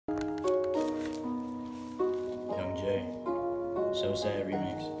So Sad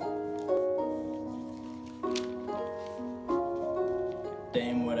remix.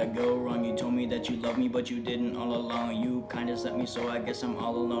 Damn, where'd I go wrong? You told me that you loved me, but you didn't all along. You kinda sent me, so I guess I'm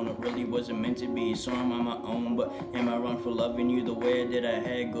all alone. It really wasn't meant to be, so I'm on my own. But am I wrong for loving you the way that I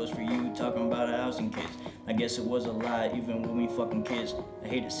had goes for you? Talking about a house and kids, I guess it was a lie, even when we fucking kids. I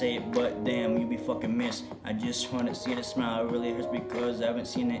hate to say it, but damn, you be fucking missed. I just wanna see the smile, it really hurts because I haven't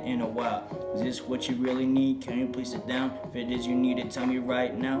seen it in a while. Is this what you really need? Can you please sit down? If it is you need it, tell me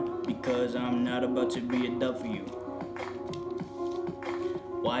right now, because I'm not about to be a dub for you.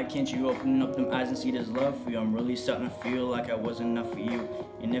 Why can't you open up them eyes and see there's love for you? I'm really starting to feel like I wasn't enough for you.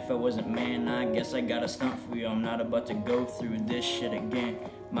 And if I wasn't man, I guess I gotta stunt for you. I'm not about to go through this shit again.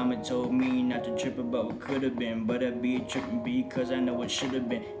 Mama told me not to trip about what could've been, but I be tripping because I know what should've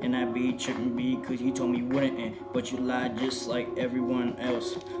been. And I be tripping because you told me you wouldn't end, but you lied just like everyone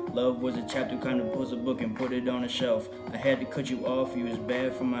else. Love was a chapter, kind of close a book and put it on a shelf. I had to cut you off, you was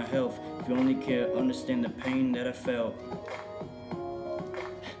bad for my health. If you only care, understand the pain that I felt.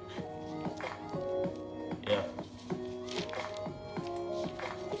 Yeah.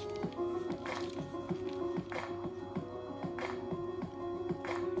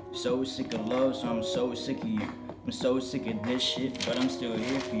 So sick of love, so I'm so sick of you. I'm so sick of this shit, but I'm still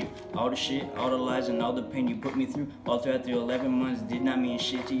here for you. All the shit, all the lies, and all the pain you put me through, all throughout the 11 months did not mean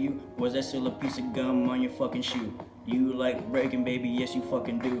shit to you. Was that still a piece of gum on your fucking shoe? You like breaking, baby, yes you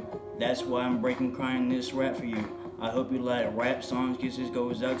fucking do. That's why I'm breaking, crying this rap for you. I hope you like rap songs, cause this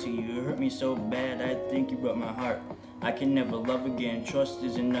goes out to you. You hurt me so bad, I think you broke my heart. I can never love again, trust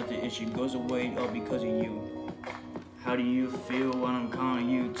is another issue, goes away all because of you. How do you feel when I'm calling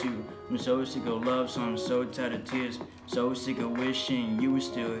you too? I'm so sick of love, so I'm so tired of tears. So sick of wishing you were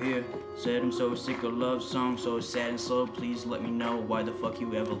still here. Said I'm so sick of love songs, so sad and slow. Please let me know why the fuck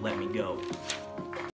you ever let me go.